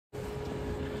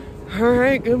All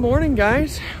right, good morning,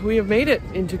 guys. We have made it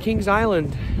into Kings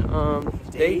Island.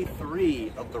 Day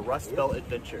 3 of the Rust Belt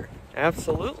adventure.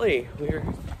 Absolutely. We're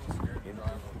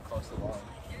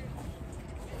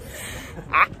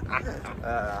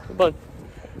but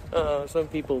some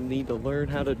people need to learn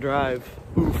how to drive.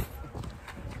 Oof.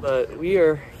 But we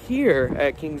are here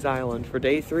at Kings Island for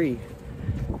day 3.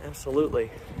 Absolutely.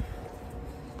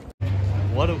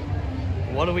 What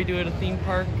do we do at a theme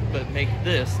park but make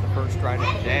this the first ride of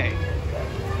the day?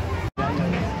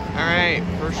 Alright,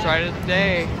 first ride of the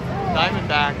day.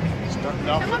 Diamondback. Starting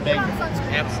off with a bang.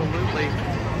 Absolutely.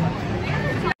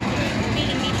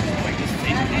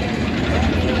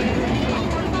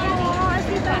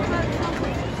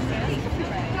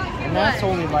 And that's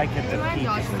only like at the peak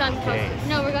of the day.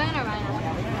 No, we're going on a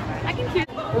ride. I can keep.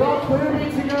 Well, Twitter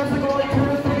meets you guys are going 2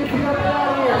 or 3 feet up and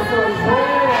out here, so enjoy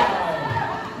the ride.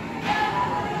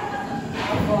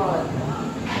 Have fun.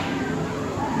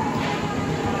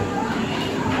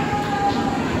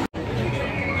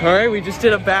 All right, we just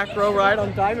did a back row ride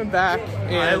on Diamondback.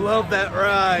 And I love that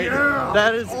ride. Yeah,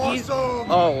 that is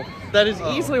awesome. That is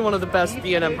easily one of the best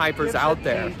B&M hypers out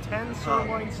there. 10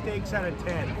 sirloin steaks out of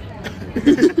 10.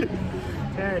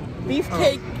 10.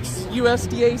 Beefcake's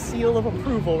USDA seal of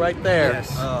approval right there. Yes.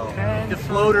 The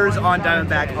floaters on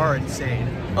Diamondback are insane.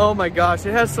 Oh my gosh,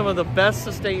 it has some of the best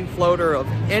sustained floater of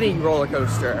any roller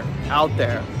coaster out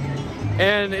there.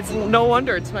 And it's no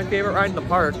wonder it's my favorite ride in the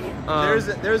park.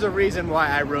 There's a reason why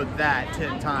I rode that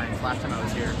 10 times last time I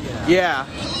was here. Yeah.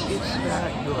 It's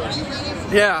that good.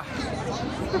 Yeah.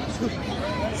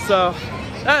 So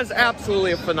that is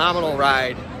absolutely a phenomenal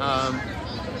ride.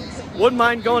 Wouldn't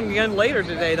mind going again later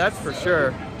today, that's for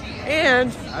sure.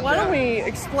 And why don't we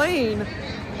explain,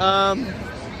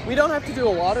 we don't have to do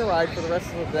a water ride for the rest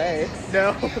of the day.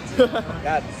 No.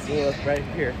 God, right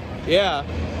here. Yeah.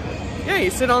 Yeah, you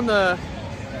sit on the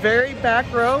very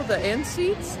back row, the end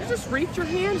seats, you just reach your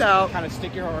hand out. Kind of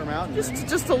stick your arm out. And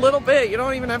just a little bit. You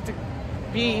don't even have to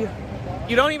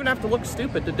look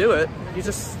stupid to do it. You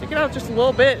just stick it out just a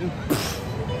little bit and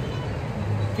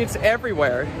it gets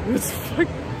everywhere. It's like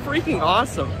freaking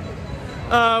awesome.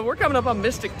 We're coming up on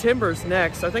Mystic Timbers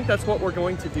next. I think that's what we're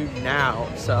going to do now.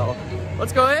 So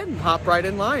let's go ahead and hop right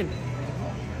in line.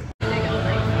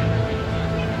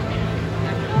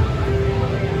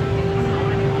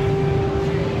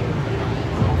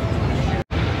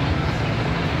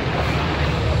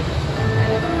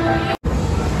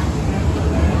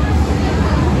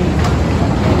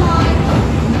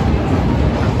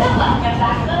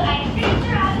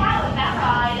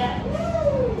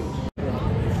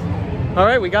 All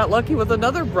right, we got lucky with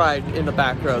another ride in the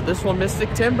back row. This one,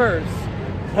 Mystic Timbers.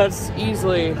 That's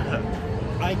easily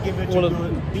I give it a good,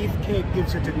 Beefcake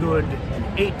gives it a good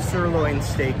 8 sirloin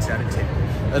steaks out of 10.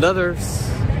 another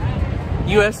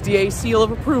USDA seal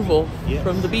of approval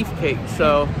from the Beefcake.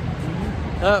 So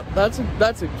that's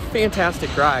a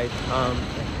fantastic ride.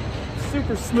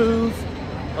 Super smooth,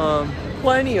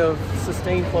 plenty of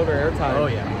sustained floater airtime. Oh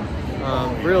yeah.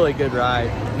 Really good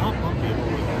ride. Not bumpy.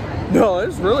 No,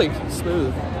 it's really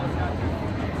smooth.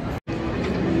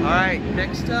 All right,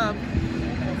 next up,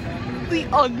 the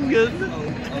onion.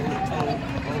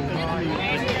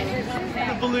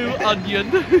 The blue onion.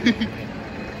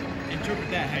 Interpret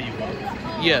that how you want.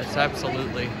 Yes,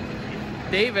 absolutely.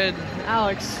 David,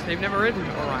 Alex, they've never ridden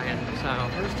Orion, so.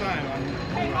 First time on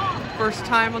Orion. First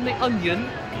time on the onion.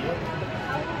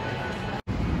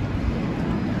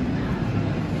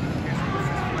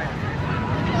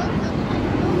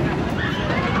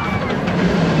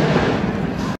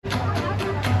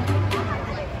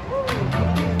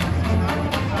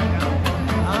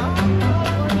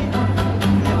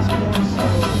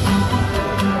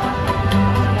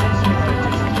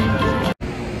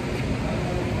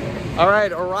 All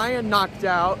right, Orion knocked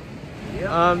out.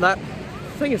 Yep. That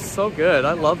thing is so good.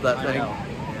 I love that thing.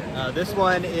 This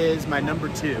one is my number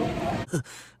 2.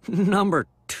 Number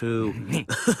 2.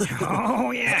 Oh,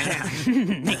 yeah.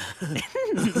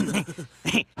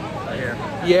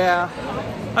 Yeah,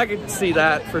 I could see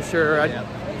that for sure. I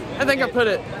think I put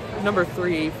it number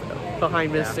 3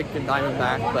 behind Mystic and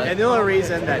Diamondback. But And the only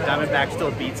reason that Diamondback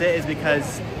still beats it is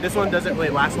because this one doesn't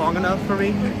really last long enough for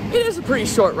me. it is a pretty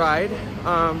short ride.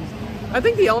 I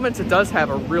think the elements it does have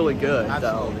are really good,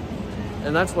 though.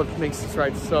 And that's what makes this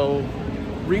ride so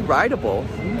re-rideable.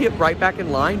 You can get right back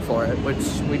in line for it, which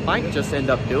we might just end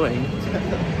up doing.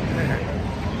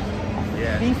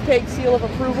 Yeah. Beefcake seal of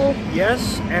approval?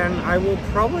 Yes, and I will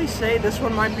probably say this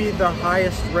one might be the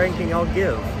highest ranking I'll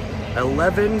give.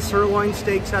 11 sirloin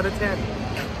steaks out of 10.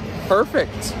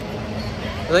 Perfect.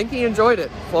 I think he enjoyed it,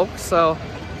 folks, so I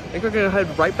think we're gonna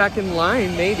head right back in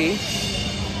line, maybe.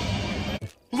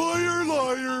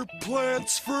 fire,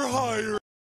 plants for hire.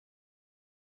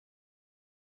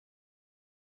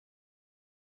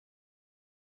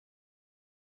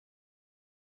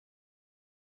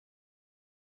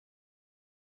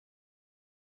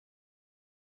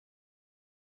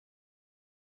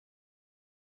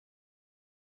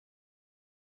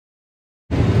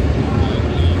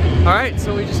 All right,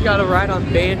 so we just got a ride on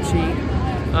Banshee.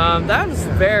 That was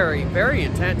very, very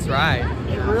intense ride.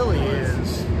 It really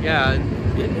is. Yeah,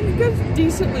 it goes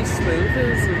decently smooth. It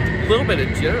was a little bit of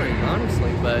jittering,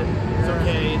 honestly, but It's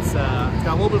okay. It's got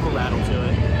a little bit of a rattle to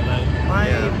it, but My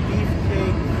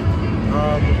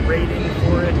beefcake rating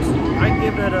for it, I'd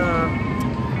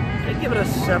give it a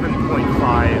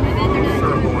 7.5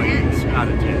 sirloins out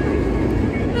of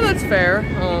 10. no, that's fair.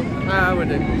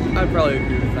 I'd probably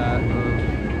agree with that.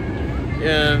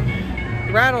 Yeah,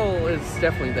 the rattle is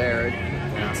definitely there.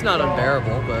 It's not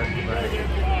unbearable, but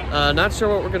not sure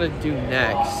what we're gonna do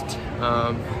next.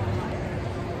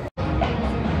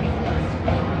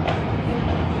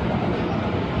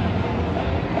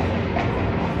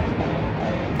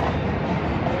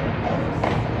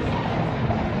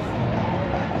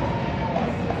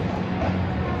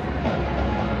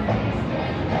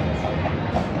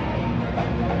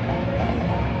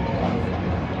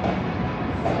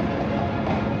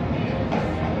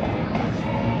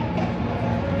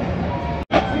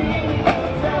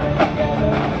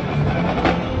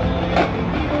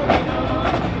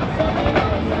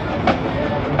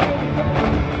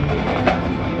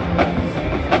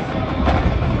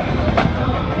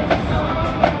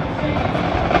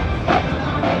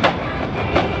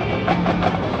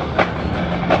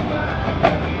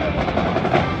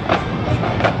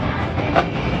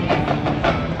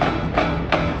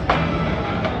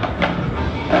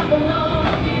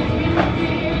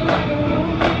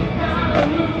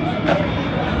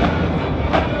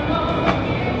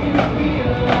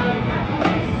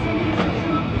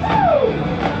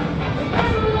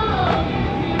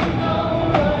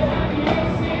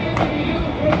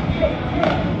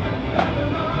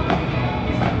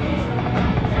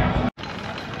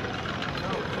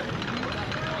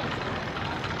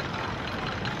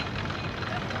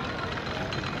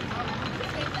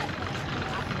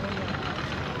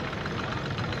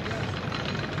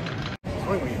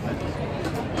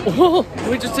 Well,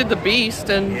 we just did the Beast,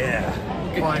 and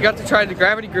you got to try the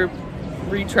gravity group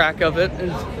retrack of it.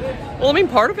 And, well, I mean,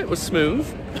 part of it was smooth.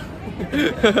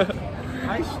 I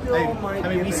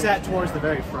mean, we sat towards the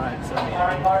very front, so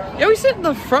Yeah, we sat in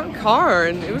the front car,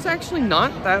 and it was actually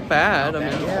not that bad. I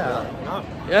mean,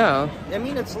 yeah. I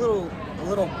mean, it's a little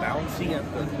bouncy at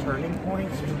the turning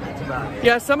points. That's about it.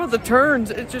 Yeah, some of the turns,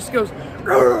 it just goes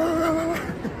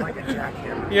Like a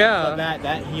jackhammer. yeah. But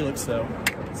that helix, though,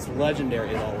 it's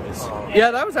legendary as always.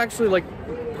 Yeah, that was actually like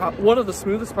one of the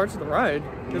smoothest parts of the ride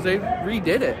because they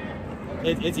redid it.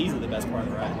 It's easily the best part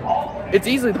of the ride. It's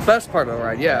easily the best part of the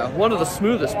ride, yeah. One of the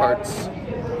smoothest parts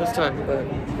this time, but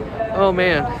oh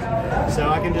man. So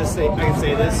I can say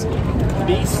this: the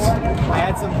Beast. I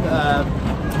had some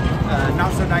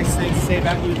not so nice things to say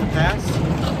about you in the past,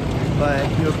 but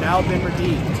you have now been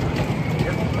redeemed.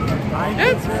 I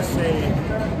give this the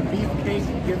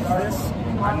beefcake gives this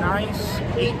a nice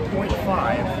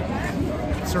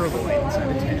 8.5 sirloins out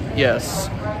of 10. Yes.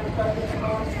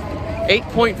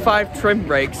 8.5 trim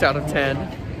brakes out of 10.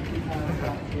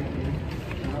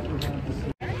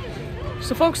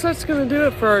 So folks, that's going to do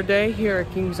it for our day here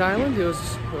at Kings Island. It was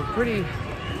a pretty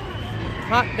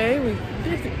hot day. We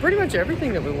did pretty much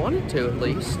everything that we wanted to, at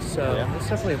least. So it's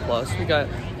definitely a plus. We got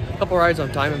a couple rides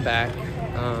on Time and Back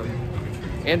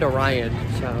and Orion.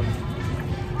 So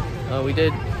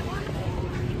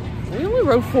we only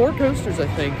rode 4 coasters, I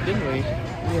think, didn't we?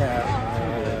 Yeah.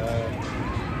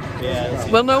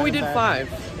 Well, no, we did 5.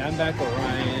 Diamondback,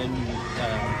 Orion,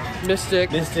 Mystic,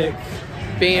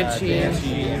 Banshee,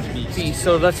 Beast.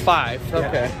 So that's 5.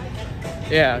 Okay.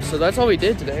 Yeah, so that's all we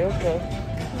did today. Okay.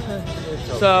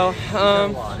 So,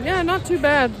 yeah, not too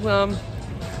bad.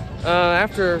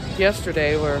 After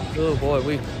yesterday, where, oh boy,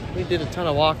 we did a ton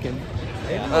of walking.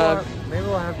 Maybe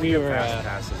we'll have to get fast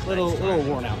passes. a little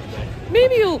worn out today.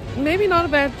 Maybe not a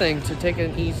bad thing to take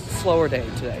an slower day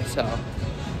today. So,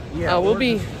 Yeah, we'll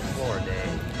be. Slower day.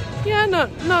 Yeah,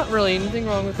 not really anything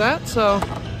wrong with that. So,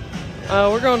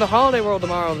 we're going to Holiday World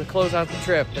tomorrow to close out the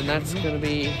trip, and that's going to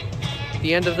be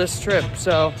the end of this trip.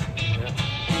 So,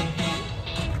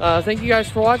 thank you guys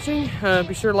for watching.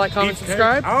 Be sure to like, comment,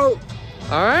 subscribe. All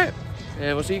right,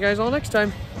 and we'll see you guys all next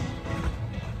time.